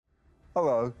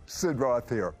Hello, Sid Roth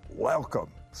here. Welcome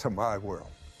to my world,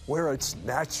 where it's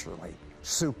naturally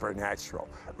supernatural.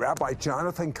 Rabbi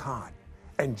Jonathan Cahn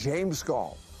and James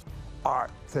Goll are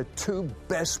the two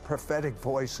best prophetic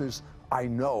voices I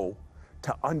know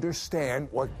to understand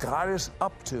what God is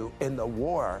up to in the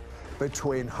war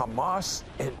between Hamas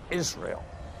and Israel.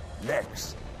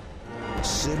 Next.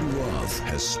 Sid Roth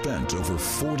has spent over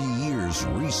 40 years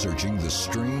researching the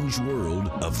strange world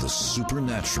of the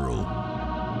supernatural.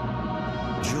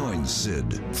 Join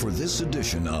Sid for this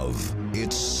edition of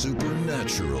It's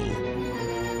Supernatural.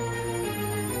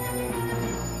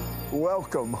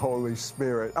 Welcome, Holy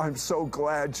Spirit. I'm so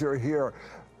glad you're here.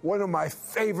 One of my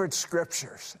favorite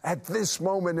scriptures at this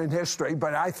moment in history,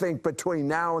 but I think between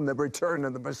now and the return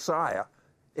of the Messiah,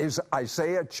 is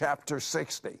Isaiah chapter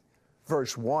 60.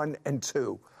 Verse 1 and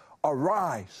 2,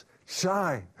 arise,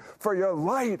 shine, for your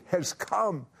light has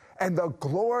come, and the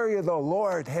glory of the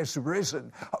Lord has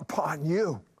risen upon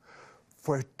you.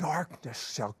 For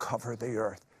darkness shall cover the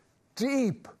earth.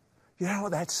 Deep,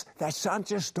 that's not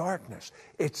just darkness.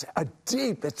 It's a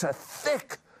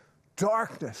thick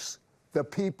darkness, the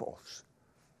peoples.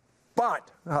 But,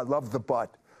 I love the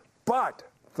but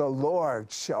the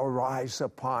Lord shall rise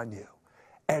upon you,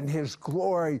 and his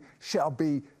glory shall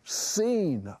be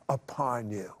seen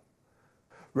upon you.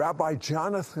 Rabbi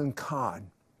Jonathan Cahn,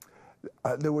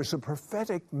 there was a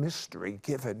prophetic mystery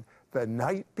given the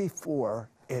night before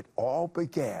it all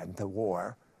began, the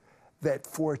war, that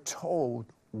foretold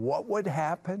what would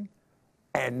happen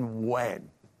and when.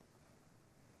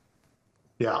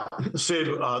 Yeah, Sid,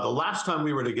 the last time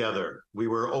we were together, we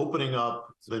were opening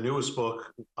up the newest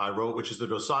book I wrote, which is the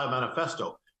Josiah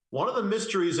Manifesto. One of the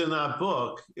mysteries in that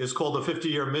book is called the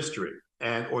 50-year mystery,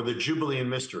 or the Jubilean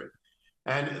mystery.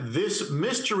 And this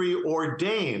mystery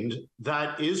ordained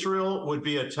that Israel would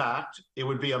be attacked. It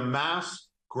would be a mass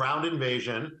ground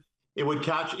invasion. It would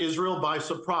catch Israel by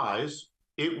surprise.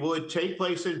 It would take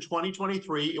place in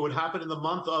 2023. It would happen in the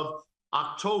month of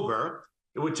October.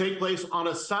 It would take place on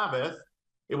a Sabbath.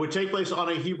 It would take place on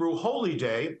a Hebrew holy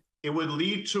day. It would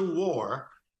lead to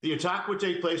war. The attack would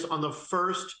take place on the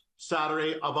first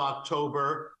Saturday of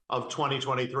October of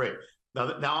 2023.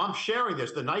 Now I'm sharing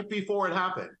this the night before it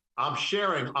happened. I'm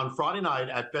sharing on Friday night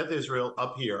at Beth Israel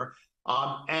up here.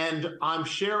 And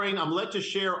I'm led to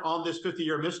share on this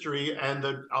 50-year mystery and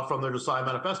from the Josiah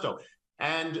Manifesto.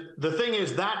 And the thing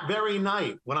is, that very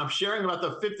night, when I'm sharing about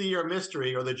the 50-year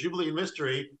mystery or the Jubilee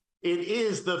mystery, it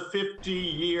is the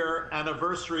 50-year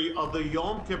anniversary of the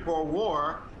Yom Kippur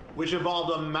War, which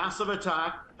involved a massive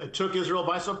attack. It took Israel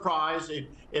by surprise.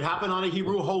 It happened on a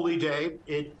Hebrew holy day.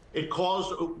 It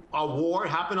caused a war. It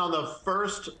happened on the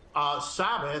first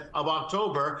Sabbath of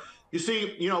October. You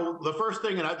see, the first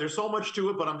thing, and there's so much to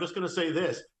it, but I'm just going to say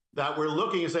this, that we're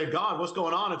looking and say, God, what's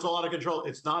going on? It's all out of control.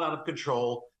 It's not out of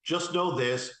control. Just know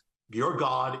this, your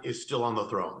God is still on the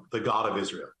throne, the God of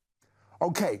Israel.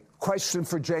 Okay, question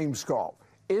for James Goll.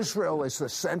 Israel is the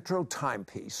central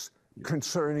timepiece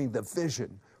concerning the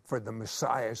vision for the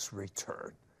Messiah's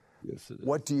return. Yes, it is.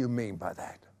 What do you mean by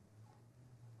that?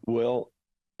 Well,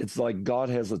 it's like God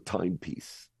has a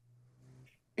timepiece.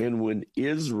 And when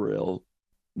Israel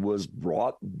was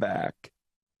brought back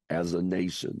as a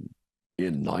nation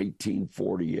in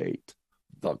 1948,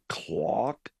 the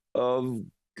clock of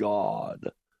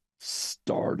God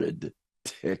started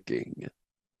ticking.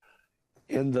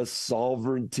 And the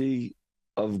sovereignty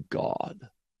of God,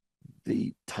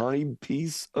 the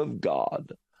timepiece of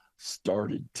God,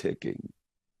 started ticking.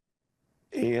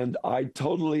 And I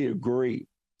totally agree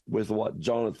with what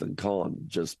Jonathan Cahn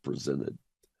just presented.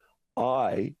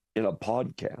 I, in a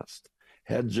podcast,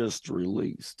 had just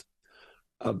released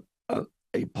a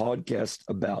podcast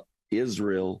about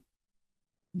Israel,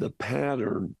 the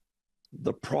pattern,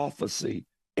 the prophecy,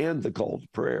 and the call to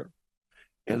prayer.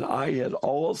 And I had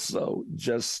also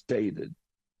just stated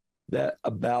that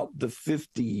about the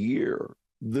 50-year,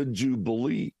 the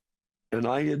Jubilee, and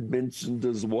I had mentioned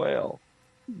as well,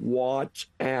 watch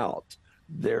out,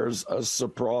 there's a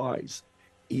surprise.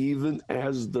 Even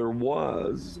as there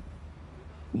was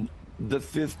the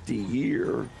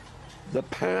 50-year, the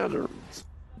patterns,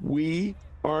 we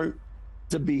aren't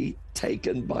to be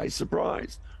taken by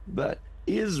surprise. But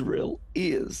Israel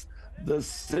is the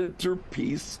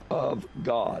centerpiece of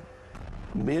God.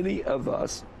 Many of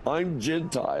us, I'm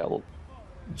Gentile,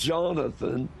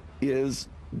 Jonathan is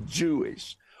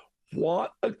Jewish.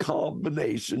 What a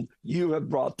combination you have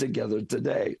brought together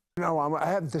today. I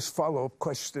have this follow-up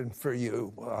question for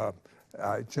you,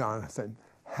 Jonathan.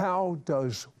 How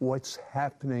does what's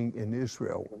happening in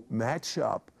Israel match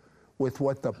up with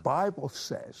what the Bible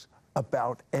says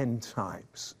about end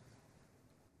times?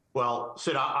 Well,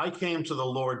 Sid, I came to the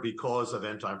Lord because of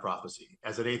end time prophecy.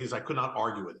 As an atheist, I could not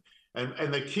argue with it.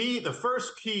 And the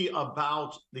first key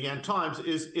about the end times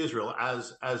is Israel,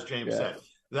 as James said.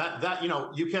 That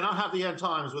you cannot have the end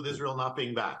times with Israel not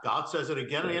being back. God says it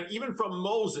again and again, even from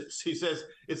Moses. He says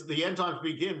it's the end times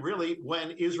begin really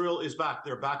when Israel is back.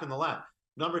 They're back in the land.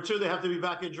 Number two, they have to be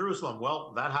back in Jerusalem.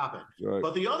 Well, that happened. Right.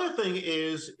 But the other thing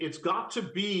is, it's got to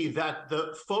be that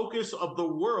the focus of the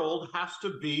world has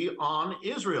to be on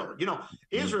Israel.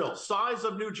 Israel, size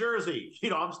of New Jersey.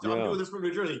 I'm doing this from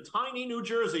New Jersey, tiny New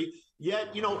Jersey.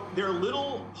 Yet, there are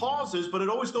little pauses, but it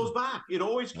always goes back. It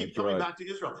always keeps coming back to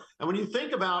Israel. And when you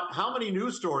think about how many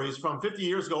news stories from 50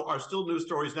 years ago are still news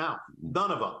stories now,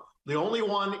 none of them. The only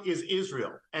one is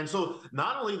Israel. And so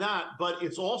not only that, but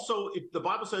it's also, the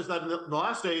Bible says that in the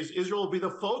last days, Israel will be the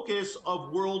focus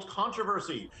of world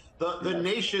controversy. The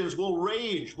nations will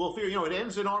rage, will fear. It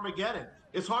ends in Armageddon.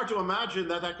 It's hard to imagine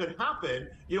that could happen,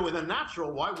 in the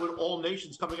natural. Why would all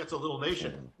nations come against a little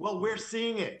nation? Well, we're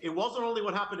seeing it. It wasn't only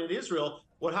what happened in Israel,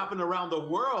 what happened around the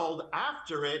world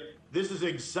after it. This is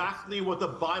exactly what the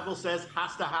Bible says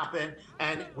has to happen,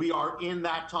 and we are in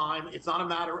that time. It's not a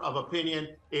matter of opinion.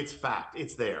 It's fact.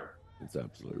 It's there. That's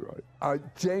absolutely right.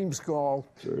 James Goll,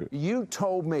 you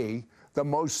told me the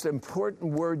most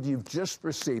important word you've just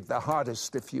received, the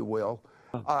hottest, if you will,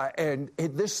 and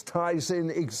this ties in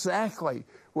exactly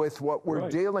with what we're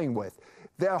dealing with.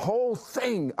 The whole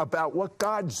thing about what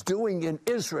God's doing in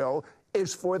Israel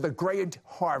is for the great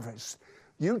harvest.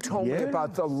 You told me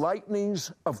about the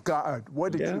lightnings of God.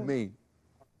 What did you mean?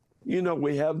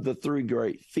 We have the three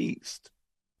great feasts.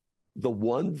 The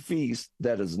one feast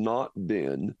that has not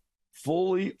been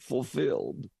fully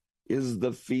fulfilled is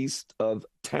the Feast of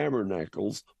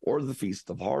Tabernacles, or the Feast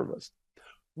of Harvest.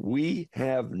 We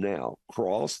have now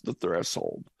crossed the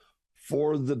threshold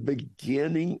for the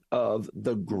beginning of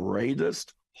the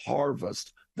greatest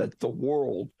harvest that the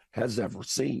world has ever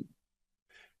seen.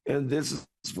 And this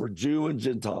is for Jew and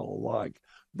Gentile alike,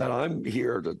 that I'm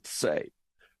here to say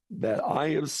that I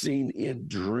have seen in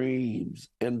dreams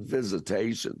and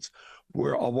visitations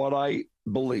where what I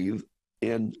believe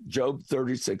in Job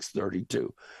 36:32,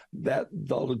 that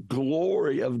the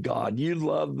glory of God, you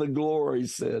love the glory,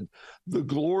 Sid, the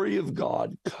glory of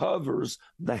God covers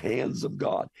the hands of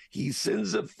God. He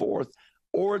sends it forth,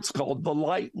 or it's called the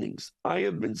lightnings. I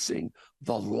have been seeing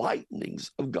the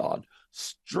lightnings of God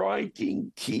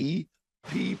striking key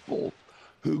people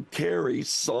who carry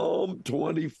Psalm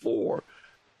 24.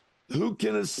 Who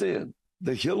can ascend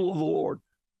the hill of the Lord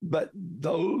but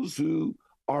those who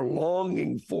are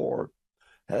longing for,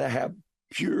 have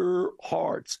pure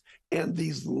hearts? And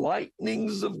these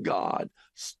lightnings of God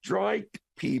strike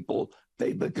people.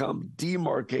 They become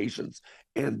demarcations,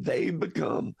 and they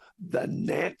become the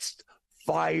next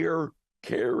fire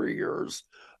carriers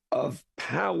of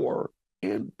power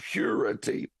and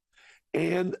purity,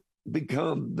 and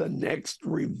become the next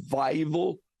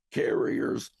revival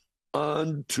carriers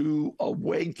unto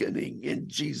awakening in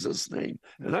Jesus' name.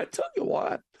 And I tell you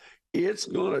what, it's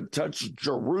going to touch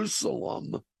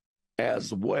Jerusalem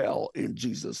as well in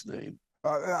Jesus' name.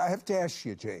 I have to ask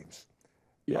you, James.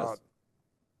 Yes.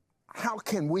 How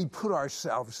can we put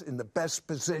ourselves in the best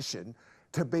position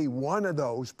to be one of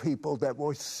those people that will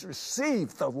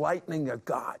receive the lightning of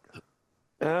God?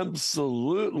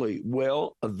 Absolutely.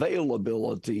 Well,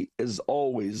 availability is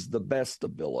always the best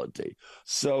ability.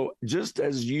 So just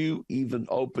as you even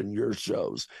open your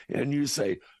shows and you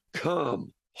say,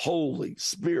 "Come, Holy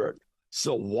Spirit,"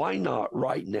 so why not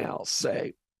right now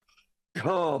say,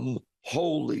 "Come,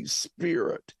 Holy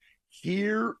Spirit,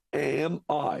 here am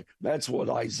I." That's what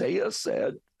Isaiah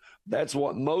said. That's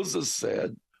what Moses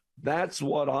said. That's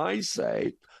what I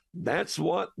say. That's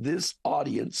what this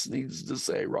audience needs to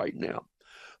say right now.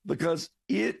 Because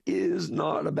it is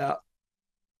not about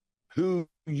who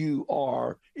you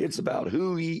are, it's about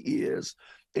who he is.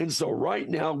 And so right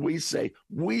now we say,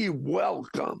 we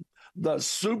welcome the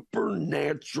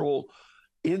supernatural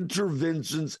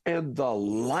interventions and the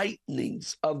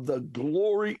lightnings of the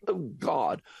glory of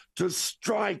God to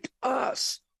strike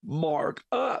us, mark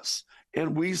us.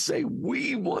 And we say,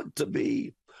 we want to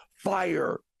be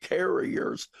fire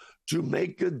carriers to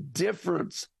make a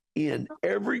difference in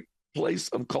every place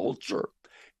of culture,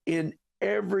 in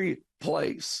every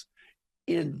place,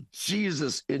 in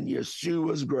Jesus, in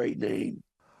Yeshua's great name.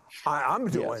 I'm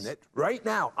doing it right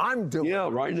now. I'm doing it. Yeah,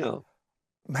 right now.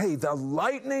 May the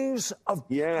lightnings of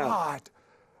God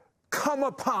come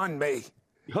upon me.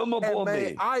 Come upon me.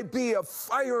 May I be a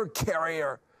fire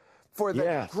carrier for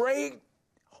the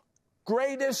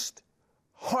greatest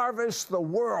harvest the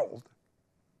world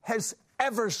has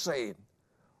ever seen.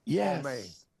 Yes. Amen.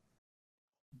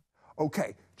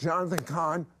 Okay, Jonathan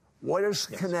Cahn, what is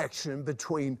the connection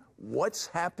between what's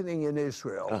happening in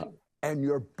Israel and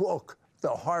your book, The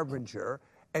Harbinger,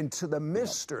 and to the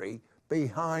mystery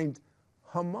behind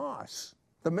Hamas?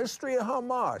 The mystery of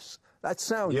Hamas. That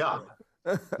sounds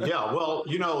good. Yeah, well,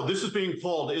 this is being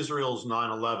called Israel's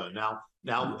 9/11.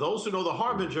 Now, those who know the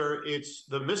Harbinger, it's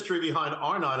the mystery behind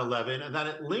our 9/11, and that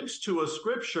it links to a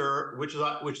scripture, which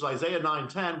is Isaiah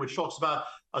 9:10, which talks about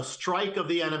a strike of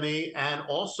the enemy and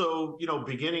also,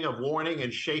 beginning of warning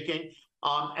and shaking.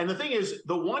 And the thing is,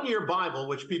 the one-year Bible,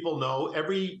 which people know,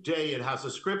 every day it has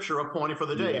a scripture appointed for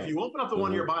the day. If you open up the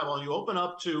one-year Bible and you open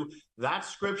up to that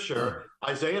scripture,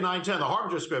 Isaiah 9:10, the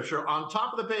Harbinger scripture, on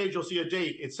top of the page, you'll see a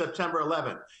date. It's September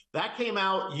 11th. That came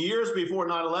out years before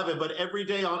 9/11, but every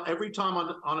time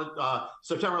on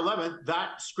September 11th,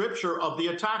 that scripture of the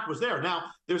attack was there. Now,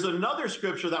 there's another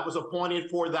scripture that was appointed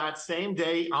for that same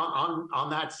day on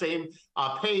that same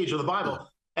page of the Bible.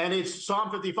 And it's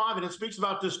Psalm 55, and it speaks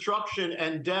about destruction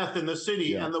and death in the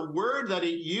city. And the word that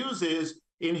it uses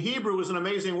in Hebrew is an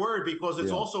amazing word because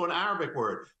it's also an Arabic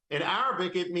word. In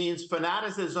Arabic, it means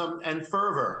fanaticism and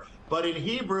fervor. But in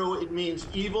Hebrew, it means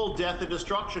evil, death, and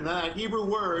destruction. And that Hebrew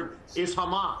word is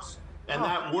Hamas. And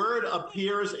that word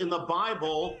appears in the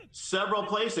Bible several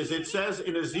places. It says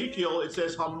in Ezekiel, it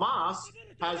says Hamas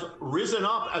has risen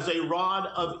up as a rod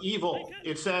of evil.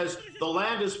 It says the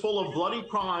land is full of bloody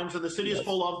crimes and the city is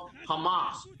full of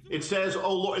Hamas. It says,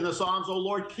 "O Lord," in the Psalms, "O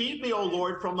Lord, keep me, O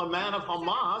Lord, from the man of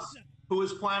Hamas who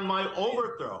has planned my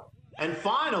overthrow." And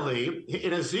finally,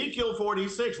 in Ezekiel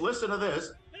 46, listen to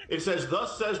this. It says,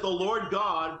 "Thus says the Lord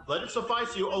God, let it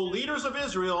suffice you, O leaders of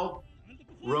Israel,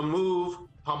 remove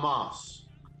Hamas."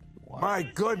 My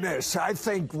goodness, I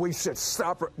think we should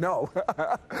stop. No.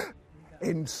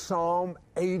 In Psalm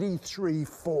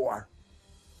 83:4,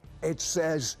 it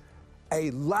says,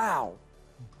 "A loud,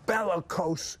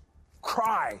 bellicose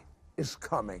cry is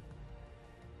coming."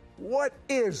 What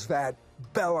is that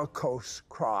bellicose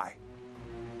cry?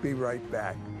 Be right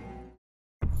back.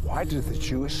 Why do the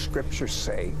Jewish scriptures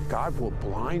say God will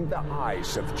blind the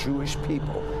eyes of Jewish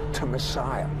people to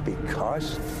Messiah?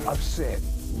 Because of sin.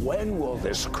 When will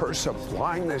this curse of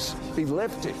blindness be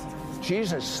lifted?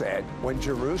 Jesus said when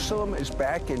Jerusalem is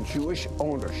back in Jewish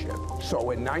ownership.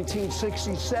 So in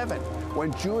 1967,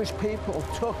 when Jewish people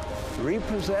took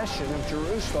repossession of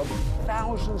Jerusalem,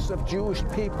 thousands of Jewish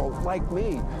people like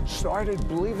me started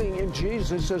believing in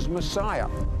Jesus as Messiah.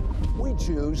 We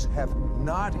Jews have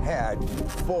not had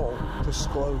full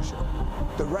disclosure.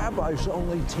 The rabbis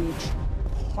only teach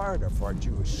part of our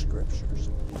Jewish scriptures.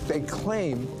 They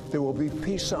claim there will be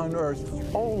peace on earth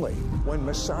only when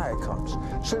Messiah comes.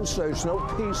 Since there's no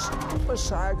peace,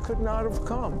 Messiah could not have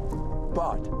come.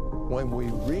 But when we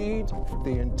read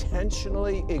the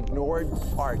intentionally ignored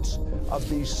parts of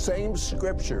these same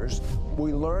scriptures,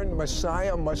 we learn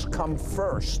Messiah must come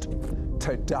first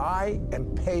to die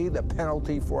and pay the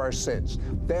penalty for our sins,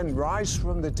 then rise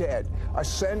from the dead,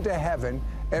 ascend to heaven,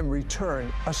 and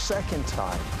return a second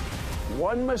time.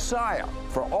 One Messiah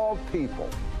for all people,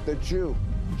 the Jew,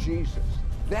 Jesus.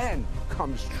 Then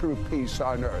comes true peace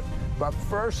on earth. But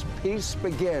first, peace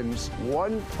begins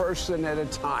one person at a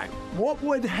time. What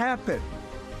would happen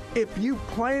if you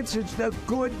planted the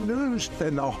good news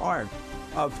in the heart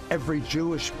of every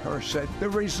Jewish person that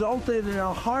resulted in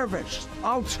a harvest?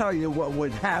 I'll tell you what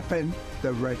would happen: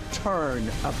 the return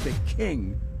of the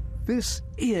King. This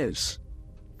is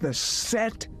the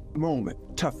set moment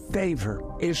to favor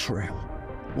Israel.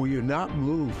 We are not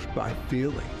moved by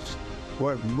feelings.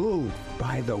 We're moved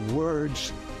by the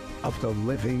words of the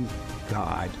living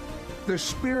God. The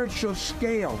spiritual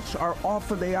scales are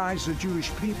off of the eyes of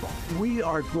Jewish people. We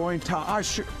are going to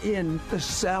usher in the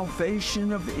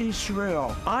salvation of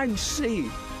Israel. I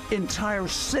see entire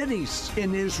cities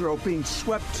in Israel being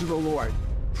swept to the Lord.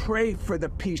 Pray for the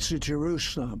peace of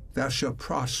Jerusalem. Thou shalt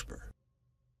prosper.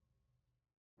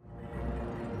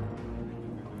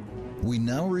 We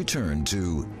now return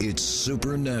to It's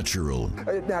Supernatural.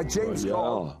 Now, James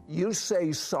Goll, you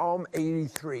say Psalm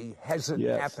 83 hasn't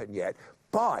happened yet,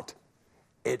 but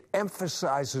it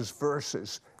emphasizes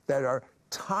verses that are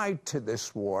tied to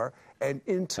this war and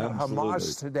into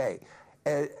Hamas today.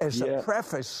 As a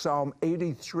preface, Psalm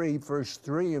 83, verse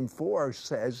 3 and 4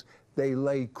 says, "They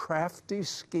lay crafty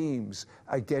schemes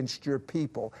against your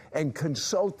people and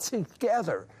consult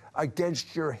together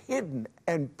against your hidden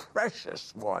and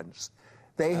precious ones.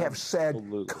 They have said,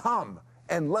 come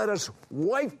and let us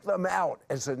wipe them out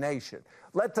as a nation.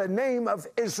 Let the name of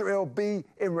Israel be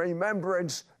in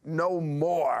remembrance no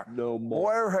more." No more.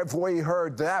 Where have we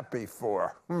heard that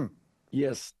before?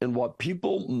 Yes, and what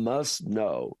people must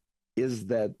know is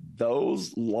that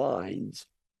those lines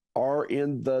are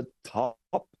in the top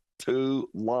two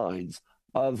lines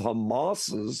of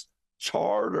Hamas's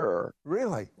charter.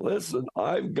 Really? Listen,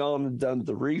 I've gone and done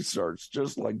the research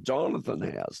just like Jonathan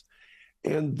has.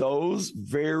 And those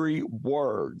very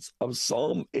words of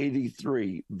Psalm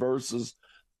 83, verses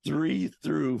 3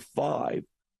 through 5,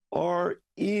 are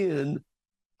in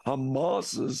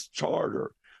Hamas's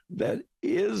charter, that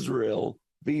Israel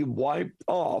be wiped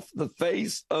off the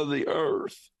face of the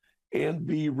earth and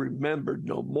be remembered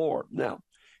no more. Now,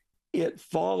 it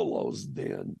follows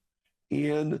then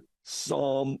in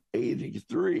Psalm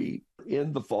 83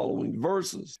 in the following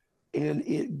verses, and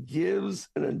it gives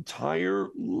an entire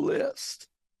list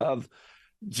of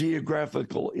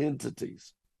geographical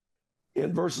entities.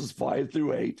 In verses 5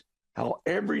 through 8, how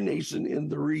every nation in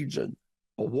the region,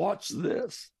 watch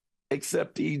this,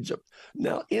 except Egypt.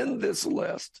 Now, in this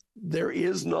list, there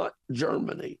is not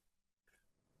Germany.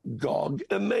 Gog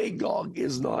and Magog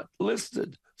is not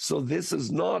listed. So this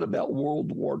is not about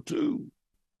World War II.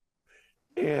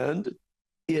 And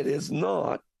it is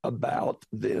not about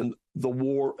then the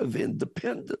War of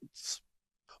Independence.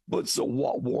 But so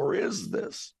what war is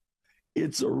this?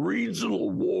 It's a regional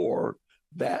war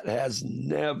that has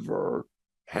never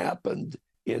happened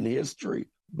in history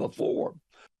before.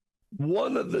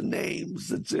 One of the names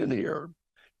that's in here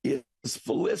is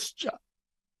Philistia.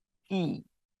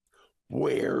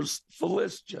 Where's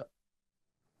Philistia?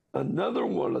 Another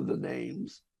one of the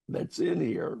names that's in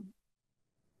here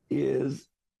is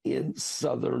in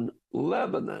southern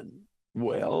Lebanon.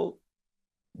 Well,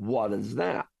 what is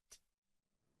that?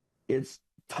 It's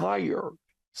Tyre,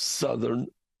 southern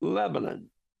Lebanon.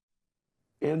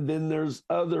 And then there's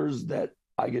others that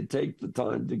I could take the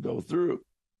time to go through.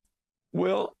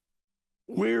 Well,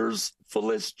 where's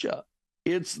Philistia?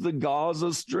 It's the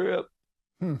Gaza Strip.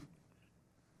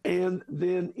 And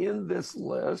then in this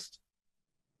list,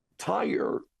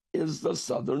 Tyre is the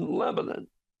southern Lebanon.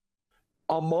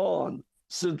 Ammon,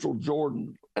 central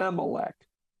Jordan. Amalek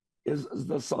is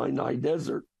the Sinai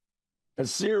Desert.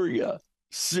 Assyria,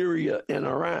 Syria, and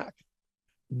Iraq.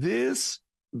 This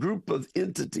group of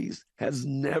entities has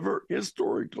never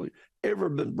historically ever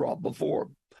been brought before.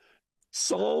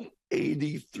 Psalm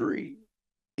 83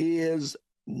 is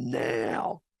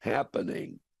now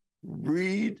happening.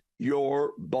 Read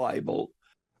your Bible.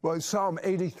 Well, Psalm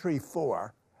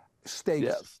 83:4 states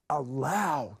Yes. a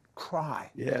loud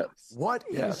cry. Yes. What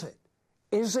is it?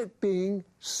 Is it being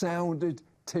sounded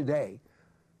today?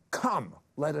 Come,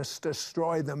 let us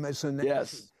destroy them as a nation,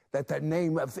 Yes. that the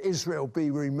name of Israel be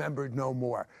remembered no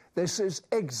more. This is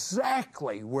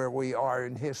exactly where we are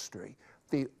in history.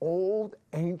 The old,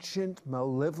 ancient,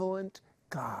 malevolent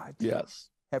gods Yes.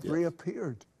 have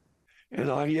reappeared. And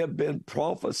I have been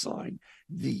prophesying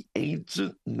the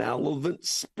ancient malevolent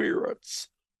spirits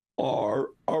are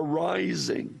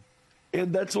arising.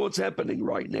 And that's what's happening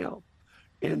right now.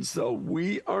 And so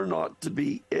we are not to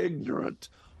be ignorant,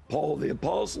 Paul the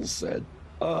Apostle said,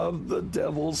 of the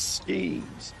devil's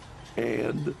schemes.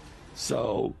 And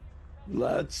so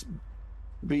let's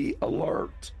be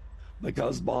alert,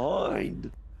 because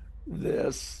behind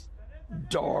this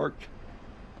dark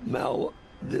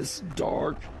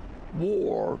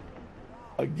war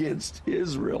against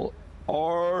Israel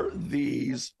are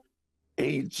these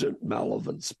ancient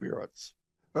malevolent spirits.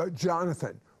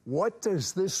 Jonathan, what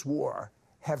does this war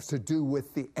have to do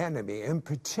with the enemy, in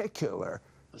particular,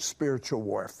 spiritual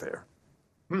warfare?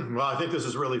 Well, I think this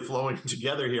is really flowing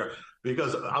together here,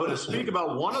 because I want to speak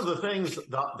about one of the things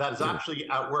that is actually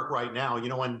at work right now. You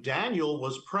know, when Daniel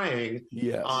was praying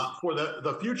for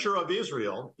the future of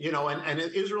Israel, you know, and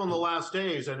Israel in the last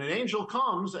days, and an angel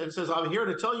comes and says, I'm here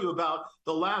to tell you about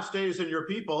the last days and your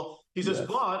people. He says,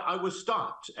 but I was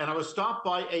stopped, and I was stopped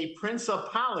by a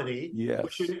principality,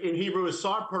 which in Hebrew is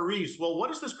Sar Paris. Well,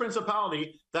 what is this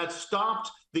principality that stopped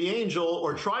the angel,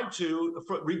 or tried to,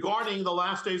 regarding the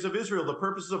last days of Israel, the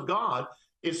purposes of God?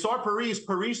 It's Sar Paris.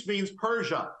 Paris means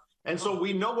Persia. And so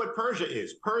we know what Persia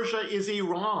is. Persia is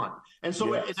Iran. And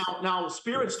so now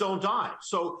spirits don't die.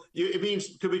 So it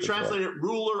means, could be translated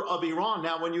ruler of Iran.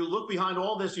 Now, when you look behind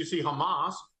all this, you see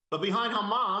Hamas, but behind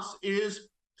Hamas is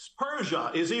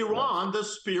Persia, is Iran, the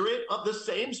spirit of the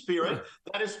same spirit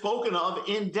that is spoken of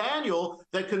in Daniel,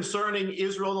 that concerning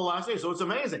Israel in the last days. So it's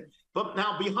amazing. But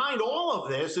now behind all of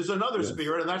this is another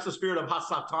spirit, and that's the spirit of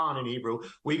Hasatan in Hebrew.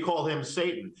 We call him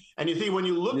Satan. And you see, when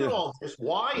you look at all this,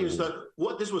 why is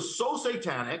what this was so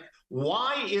satanic?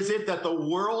 Why is it that the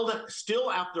world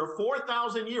still, after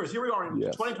 4,000 years, here we are in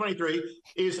 2023,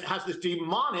 has this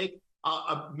demonic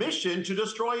a mission to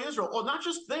destroy Israel. Well, not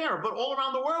just there, but all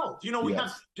around the world. You know, we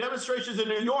had demonstrations in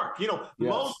New York. You know,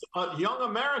 most young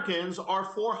Americans are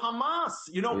for Hamas.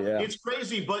 You know, it's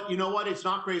crazy, but you know what? It's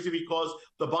not crazy because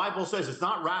the Bible says it's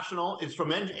not rational. It's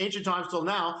from ancient times till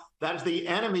now. That is, the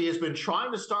enemy has been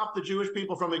trying to stop the Jewish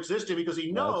people from existing because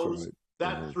he knows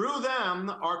that through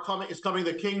them is coming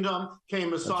the kingdom, came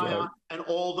Messiah, and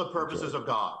all the purposes of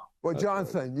God. Well,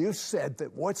 Jonathan, you said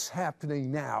that what's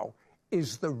happening now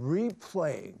is the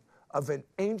replaying of an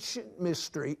ancient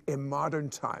mystery in modern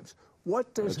times.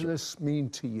 What does this mean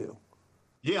to you?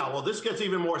 Yeah, well, this gets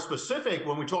even more specific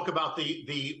when we talk about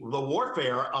the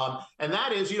warfare, and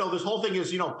that is, you know, this whole thing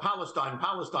is, you know,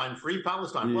 Palestine, free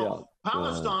Palestine. Well,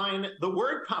 Palestine, the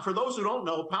word, for those who don't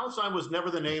know, Palestine was never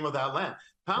the name of that land.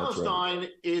 Palestine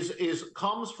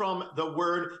comes from the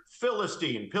word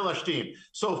Philistine.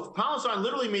 So Palestine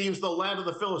literally means the land of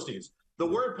the Philistines. The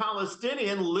word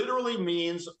Palestinian literally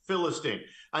means Philistine.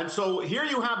 And so here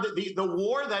you have the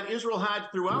war that Israel had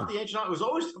throughout the ancient time. It was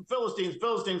always Philistines.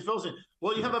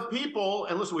 Well, you have a people,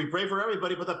 and listen, we pray for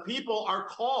everybody, but the people are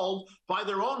called by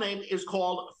their own name, is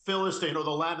called Philistine, or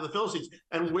the land of the Philistines.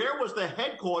 And where was the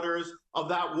headquarters of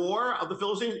that war of the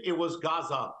Philistines? It was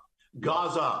Gaza.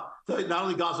 Not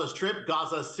only Gaza Strip,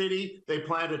 Gaza City, they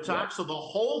planned attacks. So the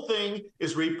whole thing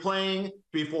is replaying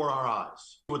before our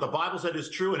eyes. What the Bible said is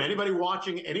true, and anybody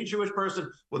watching, any Jewish person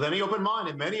with any open mind,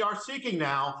 and many are seeking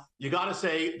now, you got to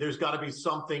say, there's got to be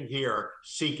something here.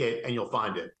 Seek it, and you'll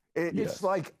find it. It's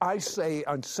like I say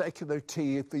on secular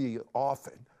TV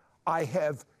often, I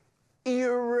have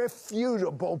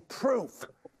irrefutable proof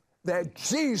that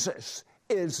Jesus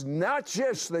is not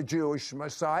just the Jewish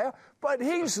Messiah, but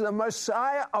he's the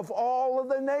Messiah of all of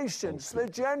the nations, the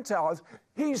Gentiles.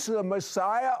 He's the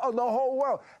Messiah of the whole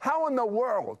world. How in the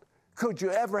world could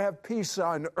you ever have peace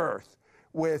on earth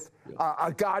with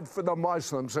a God for the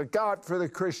Muslims, a God for the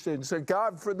Christians, a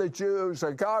God for the Jews,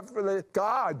 a God for the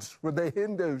gods for the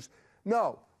Hindus?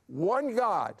 No, one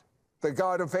God, the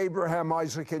God of Abraham,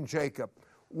 Isaac, and Jacob.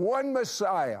 One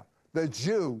Messiah, the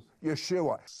Jew,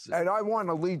 Yeshua. And I want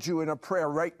to lead you in a prayer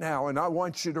right now, and I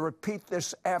want you to repeat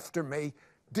this after me.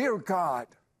 Dear God,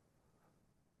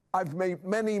 I've made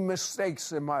many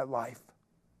mistakes in my life,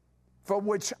 for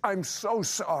which I'm so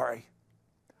sorry.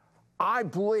 I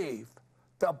believe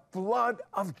the blood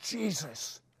of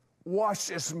Jesus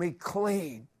washes me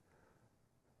clean.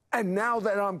 And now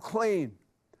that I'm clean,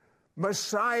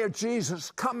 Messiah Jesus,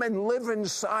 come and live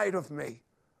inside of me.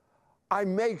 I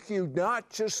make you not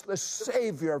just the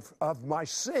Savior of my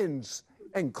sins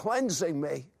and cleansing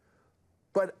me,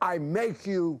 but I make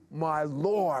you my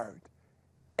Lord.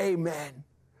 Amen.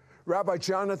 Rabbi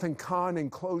Jonathan Cahn, in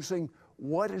closing,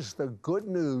 what is the good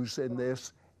news in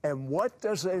this, and what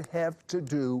does it have to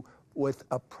do with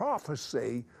a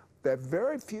prophecy that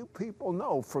very few people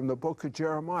know from the book of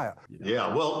Jeremiah?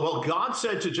 Yeah, well, God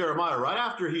said to Jeremiah, right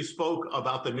after he spoke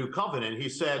about the new covenant, he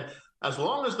said, as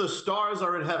long as the stars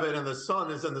are in heaven and the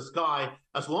sun is in the sky,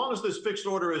 as long as this fixed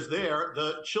order is there,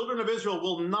 the children of Israel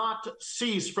will not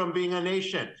cease from being a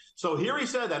nation. So here he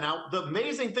said that. Now, the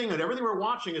amazing thing and everything we're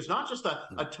watching is not just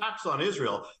a tax on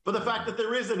Israel, but the fact that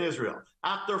there is an Israel.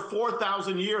 After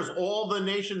 4,000 years, all the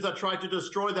nations that tried to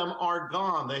destroy them are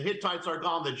gone. The Hittites are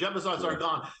gone. The Jebusites are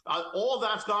gone. All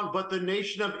that's gone, but the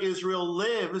nation of Israel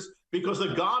lives, because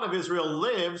the God of Israel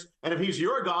lives, and if he's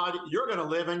your God, you're going to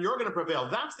live and you're going to prevail.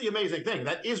 That's the amazing thing,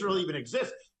 that Israel even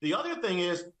exists. The other thing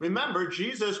is, remember,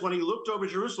 Jesus, when he looked over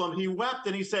Jerusalem, he wept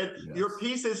and he said, your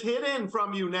peace is hidden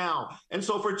from you now. And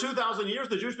so for 2,000 years,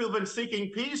 the Jewish people have been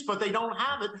seeking peace, but they don't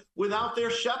have it without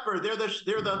their shepherd. They're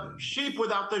the sheep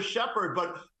without the shepherd.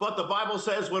 But the Bible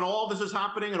says when all this is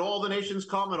happening and all the nations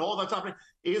come and all that's happening,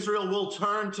 Israel will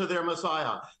turn to their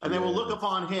Messiah, and they will look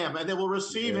upon him, and they will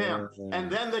receive him.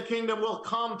 And then the kingdom will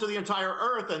come to the entire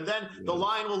earth, and then the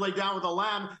lion will lay down with the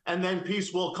lamb, and then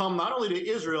peace will come not only to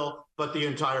Israel, but the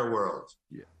entire world.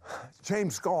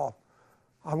 James Goll,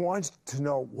 I want to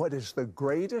know, what is the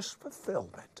greatest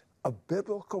fulfillment of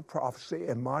biblical prophecy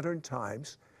in modern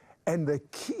times and the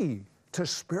key to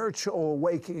spiritual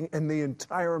awakening in the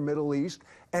entire Middle East?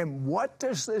 And what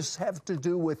does this have to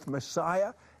do with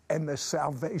Messiah and the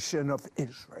salvation of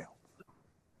Israel?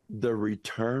 The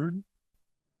return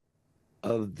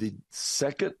of the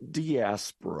second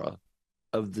diaspora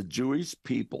of the Jewish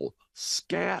people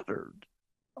scattered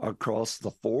across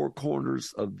the four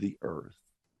corners of the earth,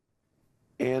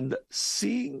 and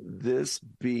seeing this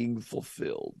being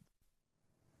fulfilled,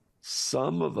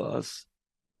 some of us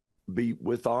be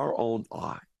with our own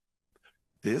eye.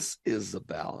 This is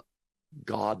about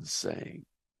God saying,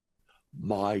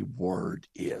 my word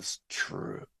is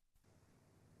true.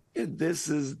 And this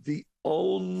is the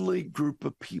only group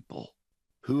of people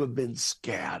who have been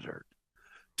scattered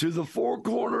to the four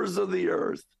corners of the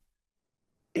earth.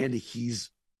 And he's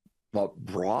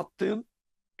brought them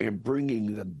and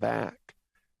bringing them back.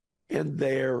 And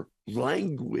their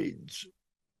language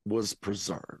was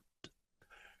preserved.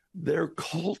 Their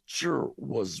culture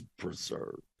was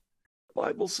preserved. The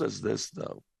Bible says this,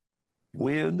 though,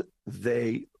 when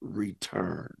they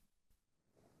return.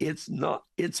 It's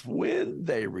when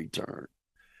they return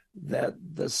that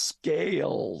the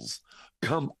scales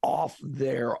come off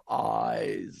their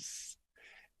eyes,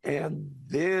 and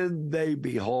then they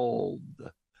behold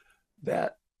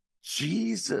that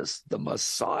Jesus, the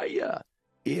Messiah,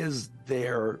 is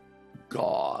their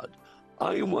God.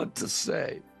 I want to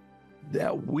say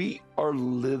that we are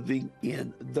living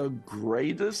in the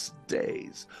greatest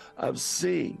days of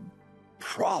seeing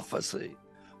prophecy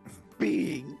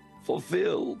being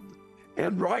fulfilled.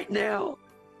 And right now,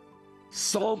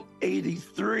 Psalm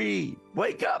 83,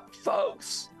 wake up,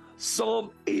 folks.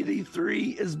 Psalm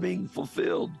 83 is being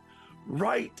fulfilled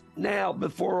right now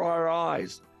before our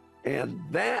eyes. And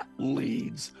that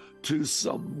leads to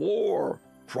some more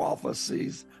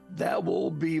prophecies that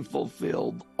will be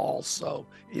fulfilled also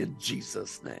in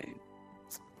Jesus' name.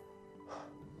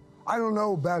 I don't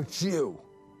know about you,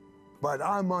 but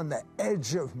I'm on the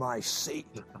edge of my seat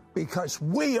because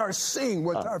we are seeing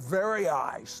with our very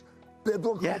eyes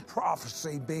biblical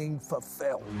prophecy being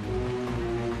fulfilled.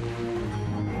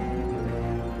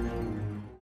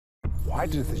 Why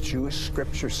do the Jewish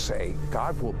scriptures say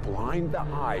God will blind the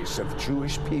eyes of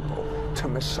Jewish people to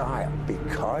Messiah?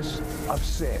 Because of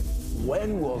sin.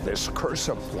 When will this curse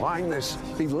of blindness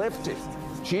be lifted?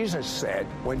 Jesus said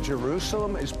when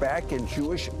Jerusalem is back in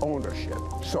Jewish ownership.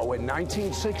 So in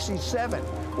 1967,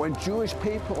 when Jewish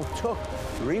people took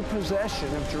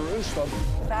repossession of Jerusalem,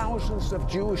 thousands of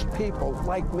Jewish people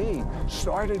like me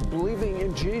started believing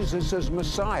in Jesus as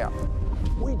Messiah.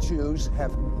 We Jews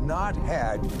have not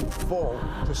had full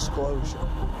disclosure.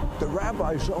 The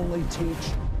rabbis only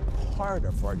teach part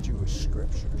of our Jewish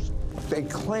scriptures. They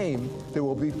claim there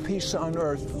will be peace on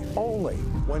earth only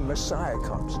when Messiah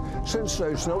comes. Since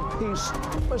there's no peace,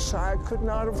 Messiah could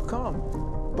not have come.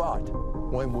 But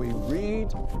when we read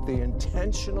the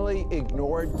intentionally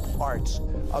ignored parts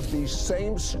of these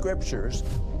same scriptures,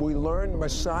 we learn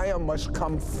Messiah must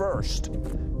come first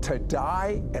to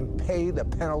die and pay the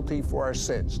penalty for our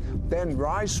sins, then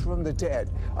rise from the dead,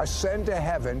 ascend to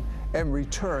heaven, and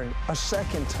return a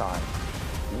second time.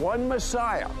 One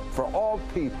Messiah for all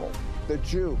people, the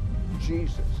Jew,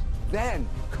 Jesus. Then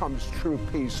comes true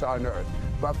peace on earth.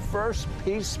 But first,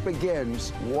 peace begins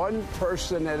one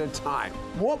person at a time.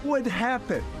 What would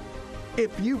happen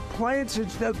if you planted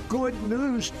the good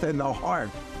news in the heart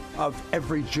of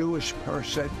every Jewish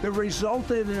person that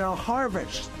resulted in a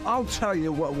harvest? I'll tell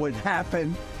you what would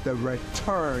happen: the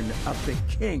return of the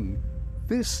King.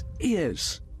 This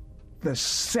is the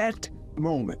set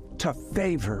moment to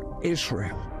favor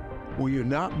Israel. We are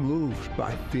not moved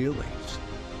by feelings.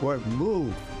 We're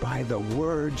moved by the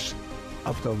words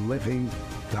of the living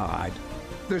God.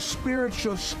 The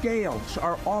spiritual scales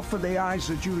are off of the eyes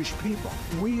of Jewish people.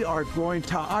 We are going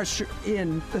to usher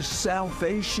in the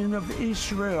salvation of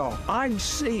Israel. I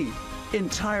see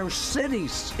entire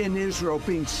cities in Israel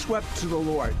being swept to the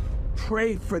Lord.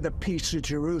 Pray for the peace of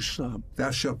Jerusalem.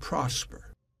 Thou shalt prosper.